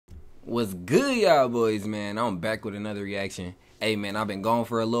What's good, y'all boys, man? I'm back with another reaction. Hey, man, I've been gone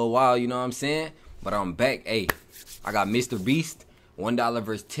for a little while, you know what I'm saying? But I'm back. Hey, I got MrBeast, $1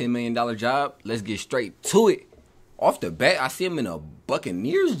 versus $10 million job. Let's get straight to it. Off the bat, I see him in a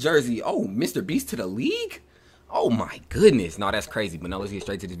Buccaneers jersey. Oh, MrBeast to the league? Oh, my goodness. No, that's crazy. But now let's get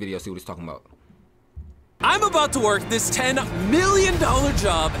straight to this video, see what it's talking about. I'm about to work this $10 million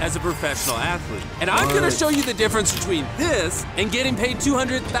job as a professional athlete. And I'm gonna show you the difference between this and getting paid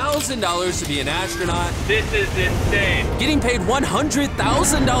 $200,000 to be an astronaut. This is insane. Getting paid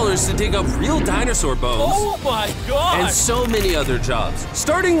 $100,000 to dig up real dinosaur bones. Oh my god! And so many other jobs.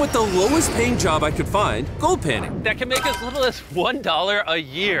 Starting with the lowest paying job I could find, gold panning. That can make as little as $1 a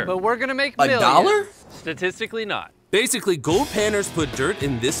year. But we're gonna make $1? millions. Statistically not. Basically, gold panners put dirt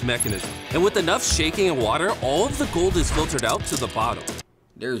in this mechanism. And with enough shaking and water, all of the gold is filtered out to the bottom.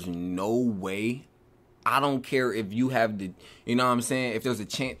 There's no way. I don't care if you have the, you know what I'm saying? If there's a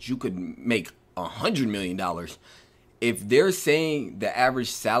chance you could make $100 million. If they're saying the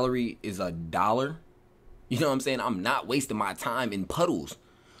average salary is $1, you know what I'm saying? I'm not wasting my time in puddles.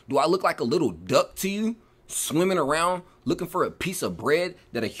 Do I look like a little duck to you? Swimming around looking for a piece of bread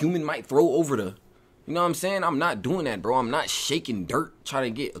that a human might throw over the... You know what I'm saying? I'm not doing that, bro. I'm not shaking dirt trying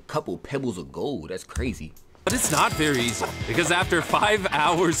to get a couple pebbles of gold. That's crazy. But it's not very easy, because after 5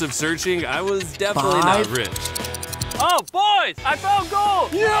 hours of searching, I was definitely not rich. Oh, boys! I found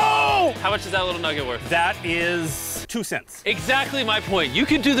gold! No! How much is that little nugget worth? That is 2 cents. Exactly my point. You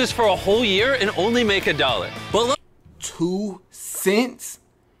could do this for a whole year and only make $1. But look, 2 cents?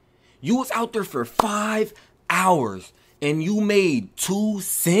 You was out there for 5 hours and you made 2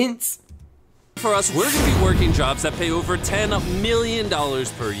 cents? for us, we're gonna be working jobs that pay over $10 million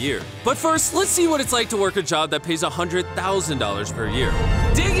per year. But first, let's see what it's like to work a job that pays $100,000 per year.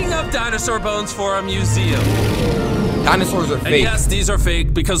 Digging up dinosaur bones for a museum. Dinosaurs are fake. And yes, these are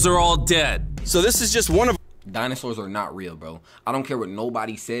fake because they're all dead. So this is just one of... Dinosaurs are not real, bro. I don't care what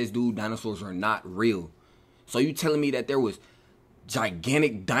nobody says, dude. Dinosaurs are not real. So you telling me that there was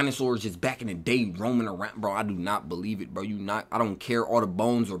gigantic dinosaurs just back in the day roaming around? Bro, I do not believe it, bro. I don't care. All the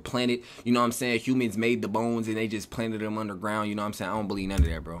bones were planted. You know what I'm saying? Humans made the bones and they just planted them underground. You know what I'm saying? I don't believe none of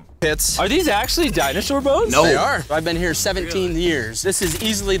that, bro. Pits. Are these actually dinosaur bones? No. They are. I've been here 17 years. This is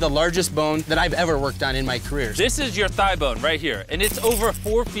easily the largest bone that I've ever worked on in my career. This is your thigh bone right here, and it's over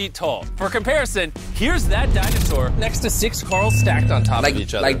 4 feet tall. For comparison, here's that dinosaur next to 6 Carls stacked on top of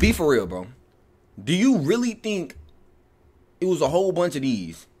each other. Like, be for real, bro. Do you really think it was a whole bunch of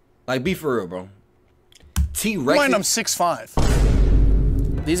these? Like, be for real, bro. T-Rex. Mind I'm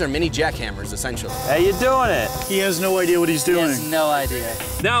 6'5". These are mini jackhammers, essentially. How you doing it? He has no idea what he's doing. No idea.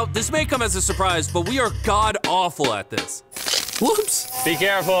 Now, this may come as a surprise, but we are god-awful at this. Whoops. Be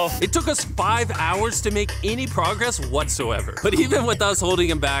careful. It took us 5 hours to make any progress whatsoever. But even with us holding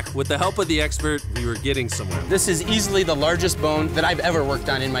him back, with the help of the expert, we were getting somewhere. This is easily the largest bone that I've ever worked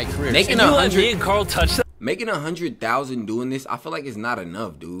on in my career. Making You let me and Carl touch that? Making 100,000 doing this, I feel like it's not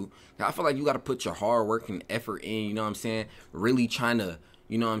enough, dude. I feel like you got to put your hard work and effort in, you know what I'm saying? Really trying to,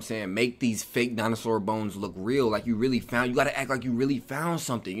 you know what I'm saying, make these fake dinosaur bones look real. Like you really found, you got to act like you really found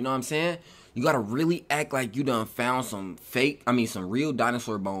something, you know what I'm saying? You got to really act like you done found some real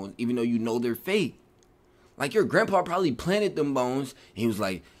dinosaur bones, even though you know they're fake. Like your grandpa probably planted them bones, and he was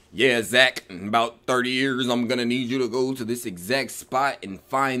like, yeah, Zach, in about 30 years, I'm going to need you to go to this exact spot and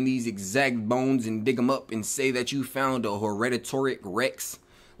find these exact bones and dig them up and say that you found a hereditary Rex.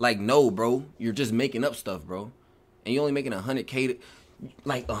 Like, no, bro. You're just making up stuff, bro. And you're only making 100K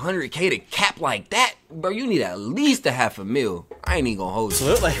to cap like that. Bro, you need at least $500,000. I ain't even going to hold you.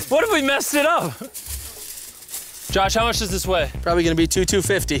 Absolutely. What if we messed it up? Josh, how much does this weigh? Probably gonna be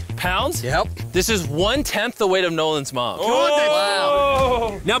 250. Pounds? Yep. This is 1/10 the weight of Nolan's mom.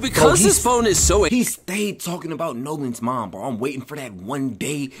 Wow. Now, because this phone is so... He stayed talking about Nolan's mom, bro. I'm waiting for that one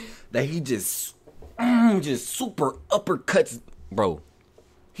day that he just super uppercuts. Bro,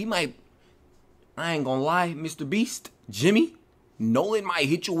 he might... I ain't gonna lie, MrBeast, Jimmy, Nolan might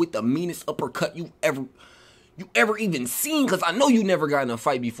hit you with the meanest uppercut you ever even seen, because I know you never got in a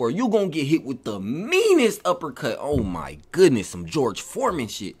fight before. You gonna get hit with the meanest uppercut. Oh my goodness, some George Foreman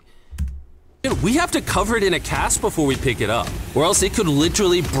shit. We have to cover it in a cast before we pick it up, or else it could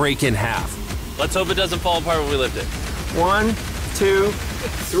literally break in half. Let's hope it doesn't fall apart when we lift it. 1, 2,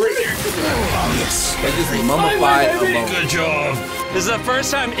 3. Oh, yes. They just mummified a bone. Good job. This is the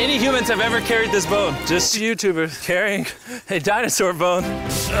first time any humans have ever carried this bone. Just YouTubers carrying a dinosaur bone.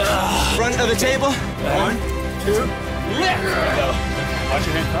 Front of the table. 1, 2, lift. Watch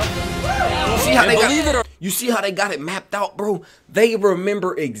your hand up. You see how they got it mapped out, bro? They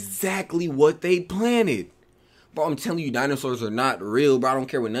remember exactly what they planted. Bro, I'm telling you, dinosaurs are not real, bro. I don't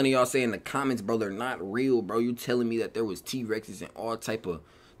care what none of y'all say in the comments, bro. They're not real, bro. You telling me that there was T-Rexes and all type of...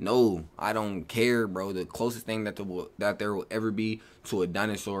 No, I don't care, bro. The closest thing that there will ever be to a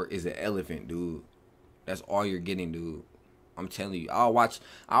dinosaur is an elephant, dude. That's all you're getting, dude. I'm telling you. I'll watch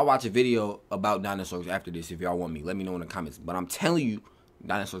a video about dinosaurs after this if y'all want me. Let me know in the comments. But I'm telling you,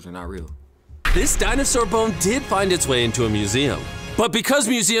 dinosaurs are not real. This dinosaur bone did find its way into a museum. But because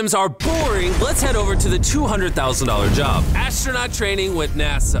museums are boring, let's head over to the $200,000 job. Astronaut training with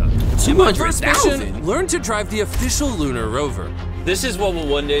NASA. In my first mission, learn to drive the official lunar rover. This is what will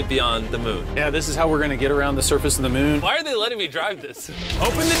one day be on the moon. Yeah, this is how we're gonna get around the surface of the moon. Why are they letting me drive this?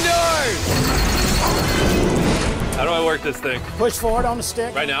 Open the doors! How do I work this thing? Push forward on the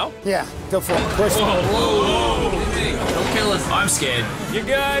stick. Right now? Yeah, go for it. Push forward. Whoa. Don't kill us. I'm scared. You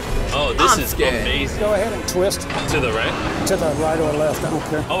good? Oh, this is scared. amazing. Go ahead and twist To the right? to the right or left. I don't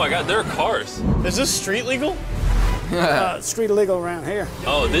care. Oh my God, there are cars. Is this street legal? Street legal around here.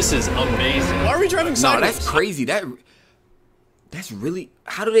 Oh, this is amazing. Why are we driving No, sideways? that's crazy. That's really...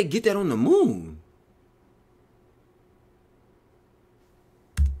 How do they get that on the moon?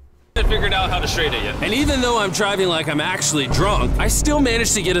 I haven't figured out how to straighten it yet. And even though I'm driving like I'm actually drunk, I still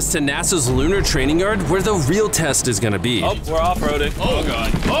managed to get us to NASA's lunar training yard where the real test is gonna be. Oh, we're off-roading. Oh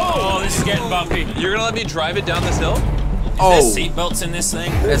God. Oh, this is getting bumpy. You're gonna let me drive it down this hill? Oh, Seatbelts in this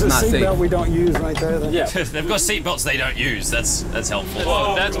thing? that's There's a not safe. seatbelt we don't use right there. Yeah. They've got seatbelts they don't use. That's helpful.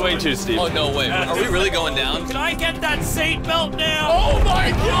 Whoa, that's way too steep. Oh, no way. Are we really going down? Can I get that seatbelt now? Oh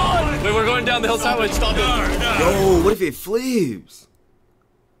my God! Wait, we're going down the hill sideways. Stop it. Yo, what if it flips?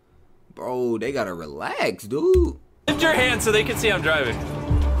 Bro, they gotta relax, dude. Lift your hand so they can see I'm driving.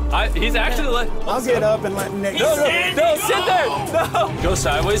 He's actually like... I'll get up and let Nick. No, sit there. No. Go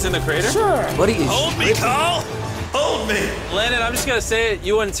sideways in the crater? Sure. Buddy is... Hold me, Carl! Hold me! Landon, I'm just gonna say it.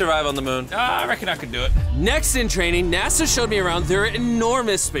 You wouldn't survive on the moon. I reckon I could do it. Next in training, NASA showed me around their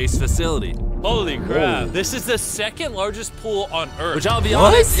enormous space facility. Holy crap. This is the second largest pool on Earth. Which I'll be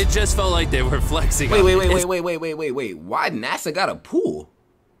honest, it just felt like they were flexing. Wait. on Wait. Why NASA got a pool?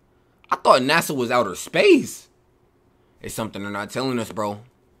 I thought NASA was outer space. It's something they're not telling us, bro.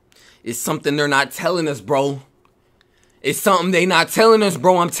 It's something they're not telling us, bro. It's something they not telling us,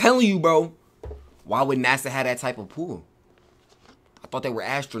 bro. I'm telling you, bro. Why would NASA have that type of pool? I thought they were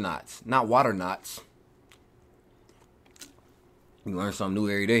astronauts, not water nauts. You learn something new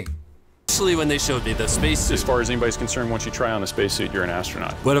every day. Especially when they showed me the spacesuit. As far as anybody's concerned, once you try on a spacesuit, you're an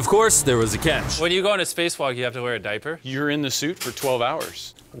astronaut. But of course, there was a catch. When you go on a spacewalk, you have to wear a diaper? You're in the suit for 12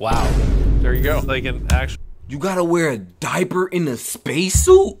 hours. Wow. There you go. Like an actual... You gotta wear a diaper in a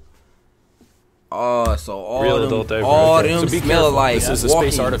spacesuit? Oh, so all them smell like this is a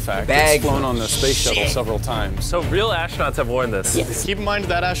space artifact. It's flown on the space shuttle several times. So real astronauts have worn this? Yes. Keep in mind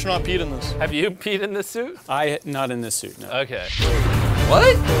that astronaut peed in this. Have you peed in this suit? Not in this suit, no. Okay.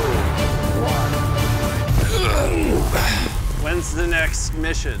 What? When's the next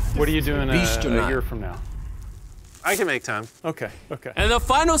mission? What are you doing a Beastronaut. year from now? I can make time. Okay. And the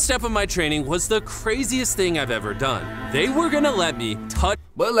final step of my training was the craziest thing I've ever done. They were gonna let me touch.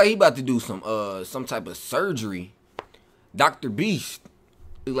 But like he about to do some type of surgery. Dr. Beast.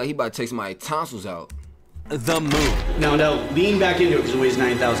 Look like he about to take my tonsils out. The moon. Now lean back into it because it weighs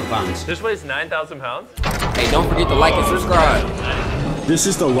 9,000 pounds. This weighs 9,000 pounds? Hey, don't forget to like and subscribe. This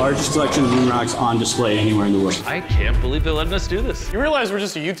is the largest collection of moon rocks on display anywhere in the world. I can't believe they're letting us do this. You realize we're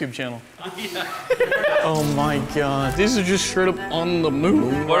just a YouTube channel? Oh my God. These are just straight up on the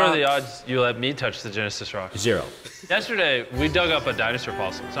moon. What are the odds you let me touch the Genesis rock? 0. Yesterday, we dug up a dinosaur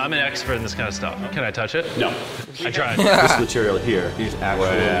fossil, so I'm an expert in this kind of stuff. Can I touch it? No. I tried. This material here is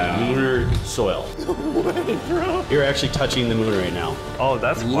actual lunar soil. You're actually touching the moon right now. Oh,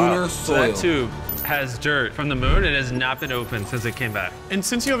 that's Lunar wild. So soil. that tube has dirt from the moon and has not been opened since it came back. And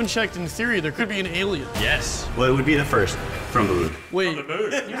since you haven't checked, in theory, there could be an alien. Yes. Well, it would be the first from the moon. Wait. You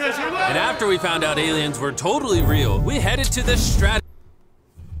guys hear that? And after we found out aliens were totally real, we headed to the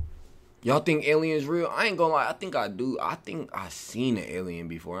Y'all think aliens real? I ain't gonna lie. I think I do. I think I seen an alien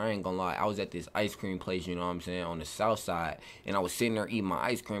before. I ain't gonna lie. I was at this ice cream place, you know what I'm saying, on the south side. And I was sitting there eating my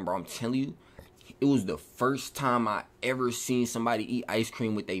ice cream, bro. I'm telling you, it was the first time I ever seen somebody eat ice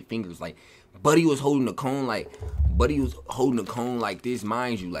cream with their fingers. Like, Buddy was holding the cone like this,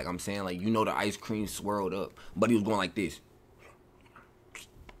 mind you. Like I'm saying, like, you know, the ice cream swirled up. Buddy was going like this.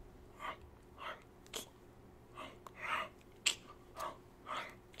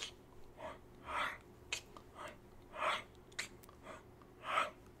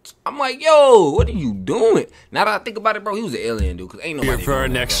 I'm like, yo, what are you doing? Now that I think about it, bro, he was an alien, dude, because ain't nobody Here for our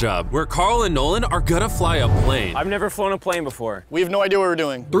next job, where Carl and Nolan are gonna fly a plane. I've never flown a plane before. We have no idea what we're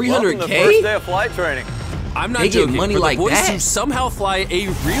doing. 300K? First day of flight training. I'm not They get joking. money For the like boys that? to somehow fly a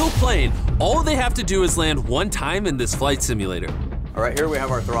real plane, all they have to do is land one time in this flight simulator. All right, here we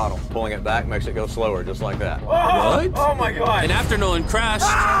have our throttle. Pulling it back makes it go slower, just like that. What? Oh my God. And after Nolan crashed,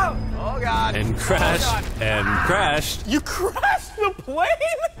 Oh, God. and crashed, and crashed, You crashed the plane?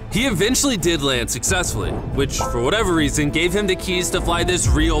 he eventually did land successfully, which, for whatever reason, gave him the keys to fly this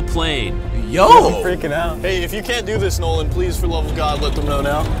real plane. Yo! Freaking out. Hey, if you can't do this, Nolan, please, for the love of God, let them know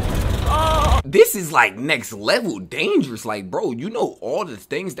now. This is like next level dangerous. Like, bro, you know all the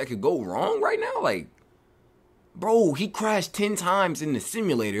things that could go wrong right now? Like, bro, he crashed 10 times in the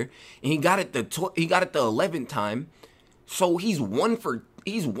simulator and he got it the 11th time. So he's one for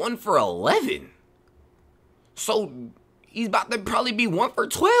 11. So he's about to probably be 1 for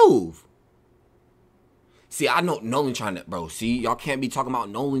 12. See, I know Nolan trying to, bro, see, y'all can't be talking about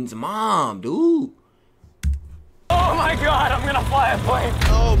Nolan's mom, dude. Oh my God, I'm gonna fly a plane.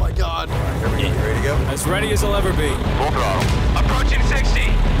 Oh my God. Ready to go? As ready as I'll ever be. Full throttle. Approaching 60.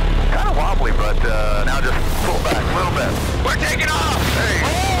 Kind of wobbly, but now just pull back a little bit. We're taking off. Hey.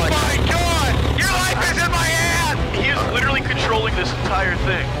 Oh my God! Your life is in my hands. He is literally controlling this entire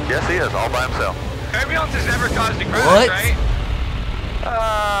thing. Yes, he is, all by himself. Ambulance has never caused a crash, What? right?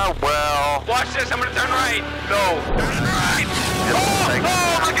 Well. Watch this. I'm gonna turn right. No. Turn right. Oh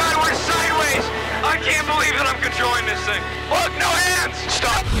my God, we're sideways. I can't believe that I'm controlling this thing. Look, no hands.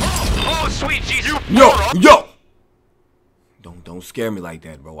 Stop. Oh, sweet Jesus. Yo! Don't scare me like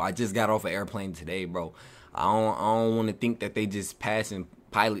that, bro. I just got off an airplane today, bro. I don't want to think that they just passing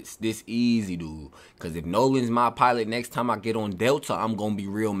pilots this easy, dude. Because if Nolan's my pilot, next time I get on Delta, I'm going to be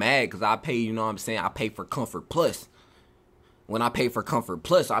real mad. Because I pay, you know what I'm saying, I pay for Comfort Plus. When I pay for Comfort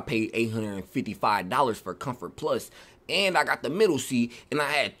Plus, I paid $855 for Comfort Plus. And I got the middle seat, and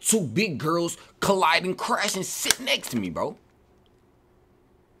I had 2 big girls colliding, crashing, sit next to me, bro.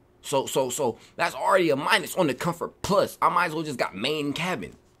 So that's already a minus on the Comfort Plus. I might as well just got main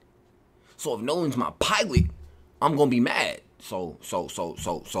cabin. So if Nolan's my pilot, I'm gonna be mad. So. I'm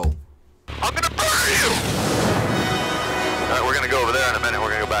gonna burn you. All right, we're going to go over there in a minute. We're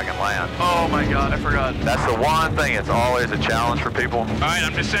going to go back and land. Oh my God, I forgot. That's the one thing. It's always a challenge for people. All right,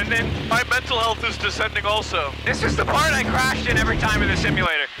 I'm descending. My mental health is descending also. This is the part I crashed in every time in the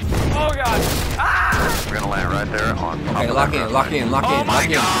simulator. Oh God. Ah! We're going to land right there on. Okay, lock in. Oh my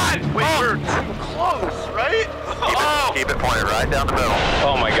God. Wait, we're too close, right? Keep it pointed right down the middle.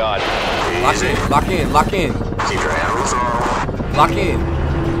 Oh my God. Easy. Lock in. Keep your hand on the throttle. Lock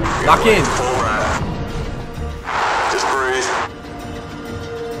in. Full ride. Just breathe.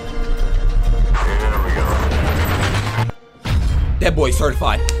 There we go. That boy's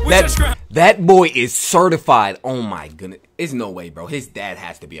certified. That boy is certified. Oh my goodness. There's no way, bro. His dad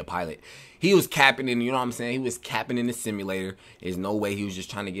has to be a pilot. He was capping in, you know what I'm saying? He was capping in the simulator. There's no way he was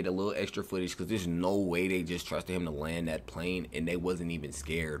just trying to get a little extra footage because there's no way they just trusted him to land that plane and they wasn't even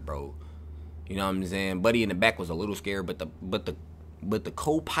scared, bro. You know what I'm saying? Buddy in the back was a little scared, but the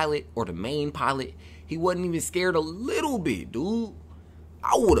co-pilot or the main pilot, he wasn't even scared a little bit, dude.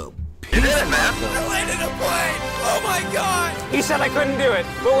 I would have pissed myself. I landed a plane. Oh my God. He said I couldn't do it,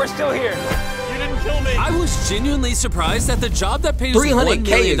 but we're still here. You didn't kill me. I was genuinely surprised that the job that pays $300K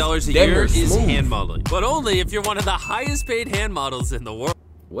 $1 million a year is smooth. hand modeling. But only if you're one of the highest paid hand models in the world.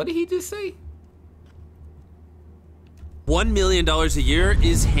 What did he just say? $1 million a year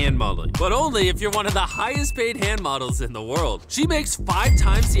is hand modeling, but only if you're one of the highest paid hand models in the world. She makes 5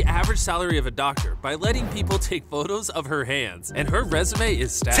 times the average salary of a doctor by letting people take photos of her hands, and her resume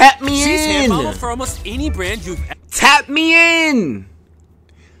is stacked. Tap me She's hand in. modeled for almost any brand you've ever. Tap me in.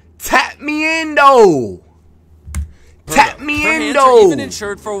 Tap me in, though. Tap me Her in, hands are though. even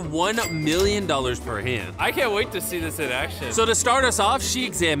insured for $1 million per hand. I can't wait to see this in action. So to start us off, she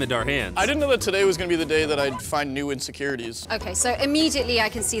examined our hands. I didn't know that today was going to be the day that I'd find new insecurities. Okay, so immediately I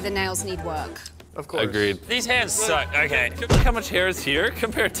can see the nails need work. Of course. Agreed. These hands suck. Okay. Look how much hair is here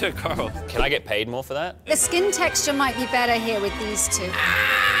compared to Carl. Can I get paid more for that? The skin texture might be better here with these two.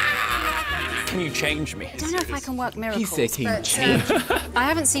 Can you change me? I don't know if I can work miracles. He said, "Can you but, change?" I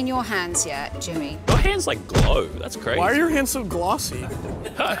haven't seen your hands yet, Jimmy. Your hands like glow. That's crazy. Why are your hands so glossy?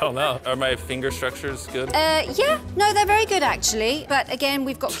 I don't know. Are my finger structures good? Yeah, no, they're very good actually. But again,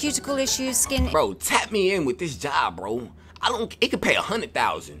 we've got cuticle issues, skin. Bro, tap me in with this job, bro. It could pay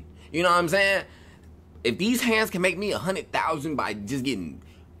 $100,000. You know what I'm saying? If these hands can make me $100,000 by just getting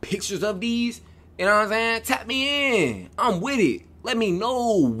pictures of these, you know what I'm saying? Tap me in. I'm with it. Let me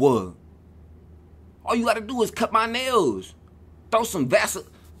know. All you gotta do is cut my nails. Throw some Vaseline.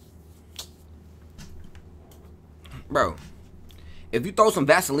 Bro, if you throw some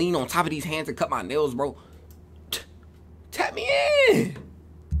Vaseline on top of these hands and cut my nails, bro, tap me in.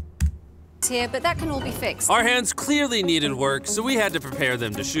 here, but that can all be fixed. Our hands clearly needed work, so we had to prepare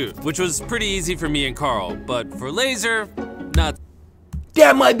them to shoot, which was pretty easy for me and Carl, but for Laser, not.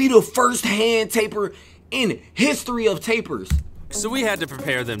 That might be the first hand taper in history of tapers. So we had to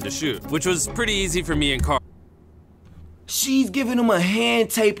prepare them to shoot, which was pretty easy for me and Carl. She's giving him a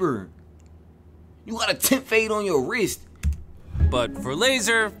hand taper. You got a temp fade on your wrist. But for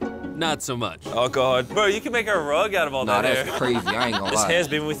Laser, not so much. Oh God, bro, you can make a rug out of all that hair. That's crazy, I ain't gonna This lie. hair's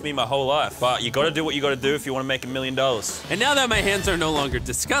been with me my whole life, but you gotta do what you gotta do if you wanna make $1 million. And now that my hands are no longer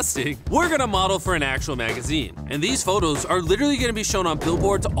disgusting, we're gonna model for an actual magazine. And these photos are literally gonna be shown on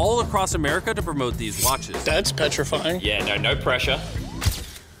billboards all across America to promote these watches. That's petrifying. Yeah, no pressure.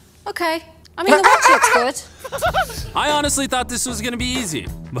 Okay. I mean, the watch looks good. I honestly thought this was gonna be easy,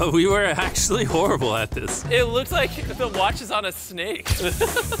 but we were actually horrible at this. It looks like the watch is on a snake.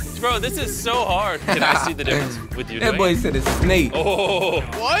 Bro, this is so hard. Can I see the difference with you That boy said a snake. Oh.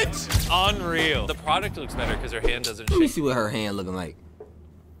 What? Unreal. The product looks better because her hand doesn't Let me shake. see what her hand looking like.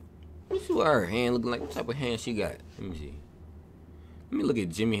 Let me see what her hand looking like. What type of hand she got? Let me see. Let me look at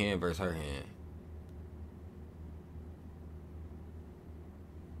Jimmy hand versus her hand.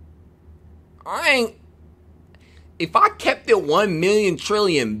 If I kept it 1 million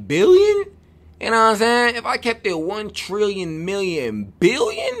trillion billion, you know what I'm saying? If I kept it 1 trillion million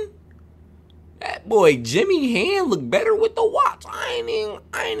billion, that boy Jimmy hand look better with the watch. I ain't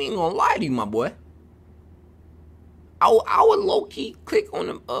even gonna lie to you, my boy. I would low key click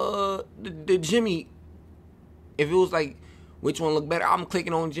on the Jimmy. If it was like which one look better, I'm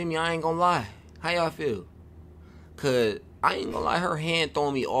clicking on Jimmy. I ain't gonna lie. How y'all feel? Cause I ain't gonna lie, her hand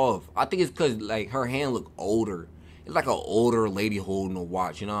throwing me off. I think it's cause like her hand look older. It's like an older lady holding a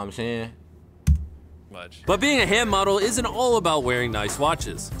watch. You know what I'm saying? Much. But being a hand model isn't all about wearing nice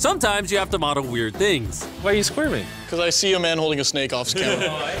watches. Sometimes you have to model weird things. Why are you squirming? Because I see a man holding a snake off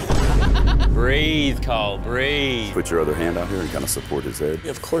camera. Breathe, Carl, breathe. Put your other hand out here and kind of support his head. Yeah,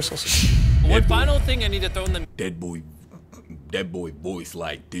 of course I'll see. One final thing I need to throw in the... That boy voice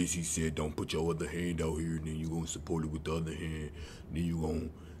like this. He said, "Don't put your other hand out here, and then you gonna support it with the other hand. Then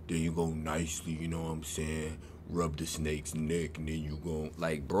you gonna nicely, you know what I'm saying, rub the snake's neck, and then you gonna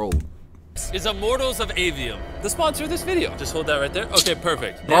like, bro." Is Immortals of Avium, the sponsor of this video. Just hold that right there. Okay,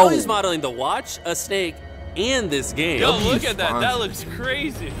 perfect. Now he's modeling the watch, a snake, and this game. Yo, look at that. That looks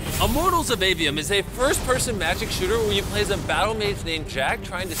crazy. Immortals of Avium is a first-person magic shooter where you play as a battle mage named Jack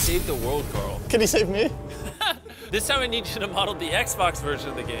trying to save the world, Carl. Can he save me? This time I need you to model the Xbox version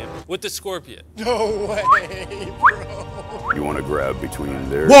of the game with the Scorpion. No way, bro. You want to grab between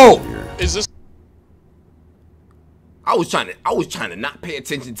there Whoa! and here. Is this? I was trying to not pay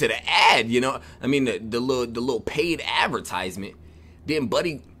attention to the ad, you know. I mean the little paid advertisement. Then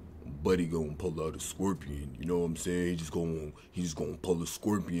Buddy gonna pull out a scorpion. You know what I'm saying? He's just gonna pull a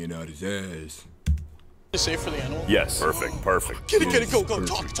scorpion out his ass. Is safe for the animal? Yes. Perfect. Get it, go.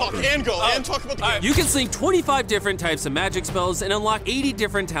 Talk, and go, and talk about the game. You can sling 25 different types of magic spells and unlock 80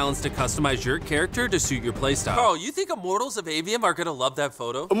 different talents to customize your character to suit your playstyle. Carl, you think Immortals of Avium are gonna love that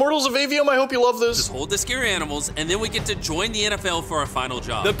photo? Immortals of Avium, I hope you love this. Just hold the scary animals, and then we get to join the NFL for our final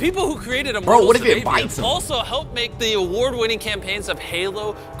job. The people who created Immortals Bro, what if of it Avium bites him? also helped make the award-winning campaigns of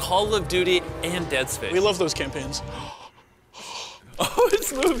Halo, Call of Duty, and Dead Space. We love those campaigns. Oh,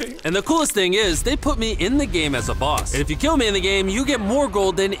 it's moving. And the coolest thing is, they put me in the game as a boss. And if you kill me in the game, you get more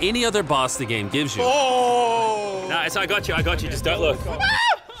gold than any other boss the game gives you. Oh! Nice, I got you. Just don't look.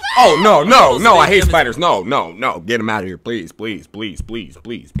 Oh, no, I hate spiders. No, get him out of here, please. We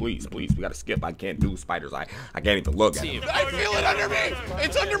gotta skip. I can't do spiders. I can't even look at him. I feel it under me.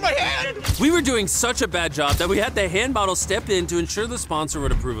 It's under my hand. We were doing such a bad job that we had the hand model step in to ensure the sponsor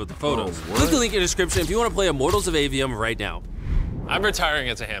would approve of the photos. Click the link in the description if you want to play Immortals of Avium right now. I'm retiring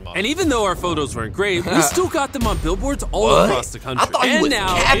as a hand model. And even though our photos weren't great, we still got them on billboards all across the country. And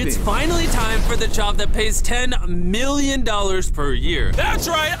now it's finally time for the job that pays $10 million per year. That's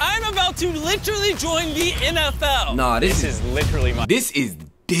right, I'm about to literally join the NFL. Nah, this is literally my... This is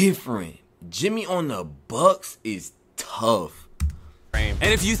different. Jimmy on the Bucks is tough.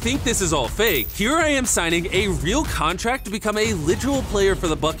 And if you think this is all fake, here I am signing a real contract to become a literal player for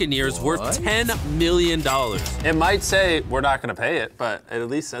the Buccaneers worth $10 million. It might say we're not going to pay it, but it at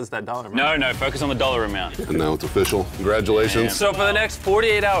least says that dollar amount. No, focus on the dollar amount. And now it's official. Congratulations. Yeah. So for the next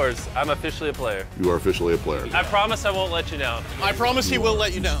 48 hours, I'm officially a player. You are officially a player. I promise I won't let you down. I promise he will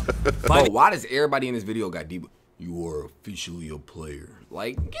let you down. Bro, why does everybody in this video got deep? You are officially a player.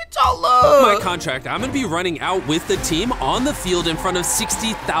 Like, get your love. My contract, I'm gonna be running out with the team on the field in front of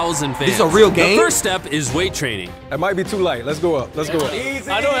 60,000 fans. This is a real game? The first step is weight training. That might be too light. Let's go up.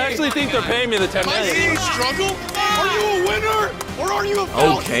 I don't actually think they're paying me the $10 million. Struggle? Are you a winner? What are you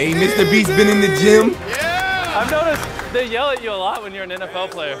about? Okay, MrBeast been in the gym. I've noticed they yell at you a lot when you're an NFL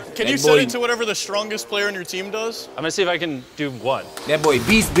player. Can you set it to whatever the strongest player on your team does? I'm gonna see if I can do one. That boy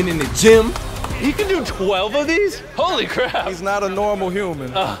Beast been in the gym. He can do 12 of these? Holy crap. He's not a normal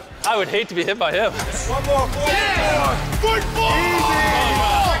human. I would hate to be hit by him. One more.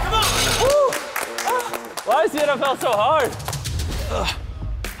 Why is the NFL so hard?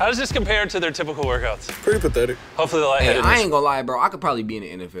 How does this compare to their typical workouts? Pretty pathetic. Hopefully the light Hey, I ain't gonna lie, bro. I could probably be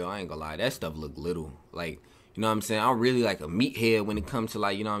in the NFL. I ain't gonna lie. That stuff look little. Like, you know what I'm saying? I'm really like a meathead when it comes to,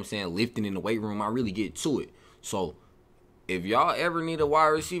 like, you know what I'm saying, lifting in the weight room. I really get to it. So if y'all ever need a wide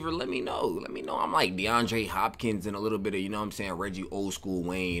receiver, let me know. Let me know. I'm like DeAndre Hopkins and a little bit of, you know what I'm saying, Reggie old school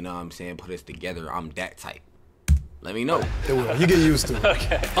Wayne, you know what I'm saying, put us together. I'm that type. Let me know. It will. You get used to it.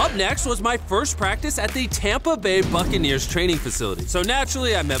 Okay. Up next was my first practice at the Tampa Bay Buccaneers training facility. So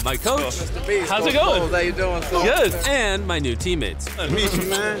naturally, I met my coach. How's it going? How you doing? Good. And my new teammates. Meet you,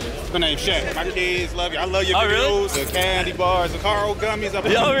 man. My name's Shaq. My kids love you. I love your videos, the candy bars, the Carl gummies.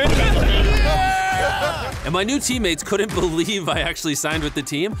 And my new teammates couldn't believe I actually signed with the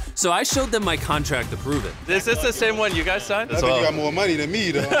team, so I showed them my contract to prove it. Is this the same one you guys signed? I think you got more money than me,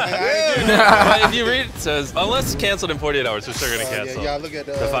 though. But if you read, it says, unless canceled in 48 hours, we're still going to cancel. Yeah, look at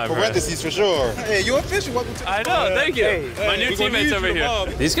the parentheses for sure. Hey, you're official. Welcome to the I know, thank you. My new teammates over here.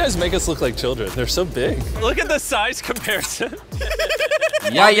 These guys make us look like children. They're so big. Look at the size comparison.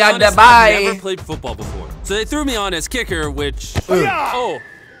 I've never played football before, so they threw me on as kicker, which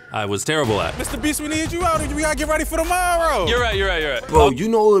I was terrible at. MrBeast, we need you out. We gotta get ready for tomorrow. You're right. Bro, you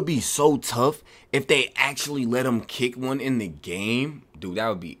know it would be so tough if they actually let him kick one in the game? Dude, that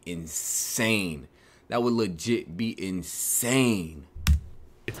would be insane. That would legit be insane.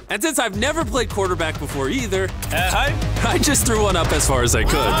 And since I've never played quarterback before either, I just threw one up as far as I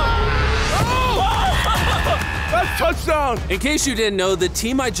could. That's touchdown! In case you didn't know, the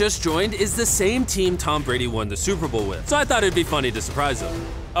team I just joined is the same team Tom Brady won the Super Bowl with. So I thought it'd be funny to surprise him.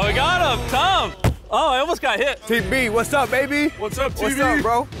 Oh, we got him, Tom. Oh, I almost got hit. TB, what's up, baby? What's up, TB? What's up,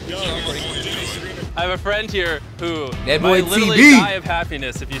 bro? I have a friend here who that might boy literally TB. die of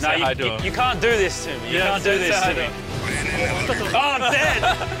happiness if you say hi to him. You can't do this to me. You can't do this to me. Oh, I'm dead.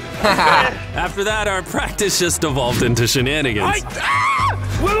 After that, our practice just evolved into shenanigans.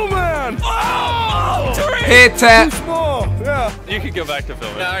 Little man! Head tap. Too small. Yeah. You can go back to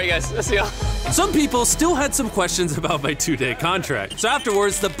filming. All right, guys. Let's go. Some people still had some questions about my 2-day contract. So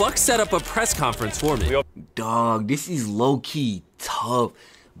afterwards, the Bucs set up a press conference for me. Dog, this is low-key tough.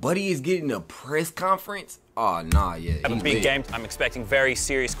 Buddy is getting a press conference? Oh, nah, yeah. Have a big game. I'm expecting very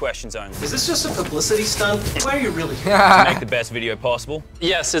serious questions only. Is this just a publicity stunt? Why are you really here? To make the best video possible?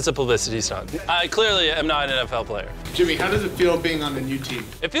 Yes, it's a publicity stunt. I clearly am not an NFL player. Jimmy, how does it feel being on the new team?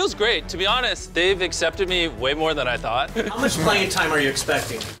 It feels great. To be honest, they've accepted me way more than I thought. How much playing time are you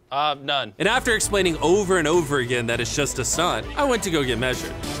expecting? None. And after explaining over and over again that it's just a stunt, I went to go get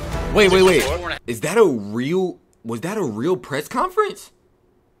measured. Wait. Is that a real, was that a real press conference?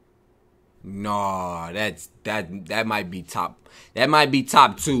 No, that might be top. That might be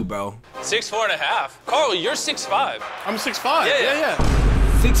top 2, bro. 6'4.5". Carl, you're 6'5". I'm 6'5". Yeah.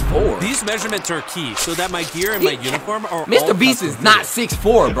 6'4". These measurements are key, so that my gear and my uniform are MrBeast is not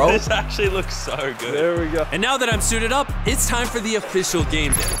 6'4", bro. This actually looks so good. There we go. And now that I'm suited up, it's time for the official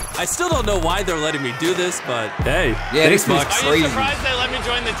game day. I still don't know why they're letting me do this, but hey, yeah, this is crazy. Are you surprised they let me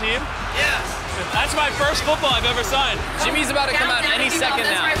join the team? Yes. That's my first football I've ever signed. Jimmy's about to come out any second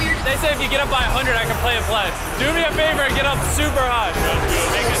now. They say if you get up by 100, I can play and play. Do me a favor and get up super high.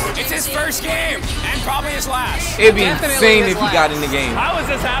 It's his first game and probably his last. It'd be insane if he got in the game. How is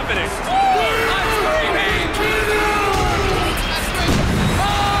this happening?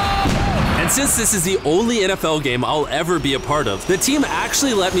 And since this is the only NFL game I'll ever be a part of, the team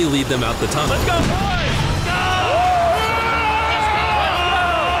actually let me lead them out the tunnel. Let's go, boys!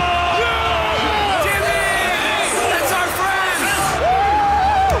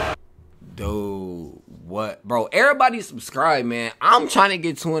 Dude, what? Bro, everybody subscribe, man. I'm trying to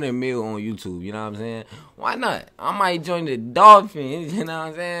get 200 mil on YouTube, you know what I'm saying? Why not? I might join the Dolphins, you know what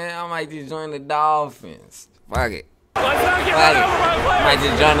I'm saying? I might just join the Dolphins. Fuck it. Let's not get run over by players. I might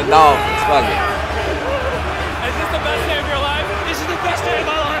just join the Dolphins. Fuck it. Is this the best day of your life? This is the best day of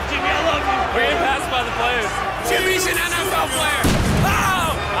my life, Jimmy. I love you. We're getting passed by the players. Jimmy's an NFL player.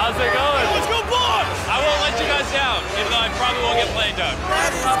 Oh! How's it going? Let's go, boys! I won't let you guys down, even though I probably won't get playing done.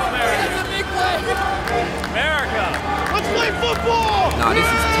 America. Big play. America. Let's play football. Nah, this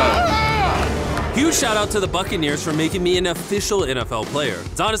is tough. Huge shout out to the Buccaneers for making me an official NFL player.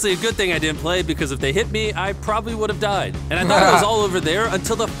 It's honestly a good thing I didn't play because if they hit me, I probably would have died. And I thought it was all over there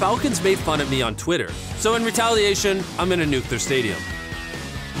until the Falcons made fun of me on Twitter. So in retaliation, I'm gonna nuke their stadium.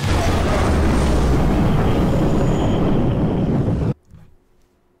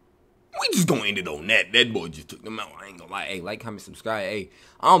 We just gonna end it on that. That boy just took them out. I ain't gonna lie. Hey, like, comment, subscribe. Hey,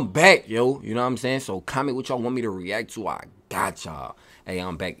 I'm back, yo. You know what I'm saying? So comment what y'all want me to react to. I got y'all. Hey,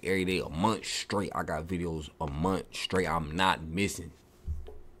 I'm back every day, a month straight. I got videos a month straight. I'm not missing.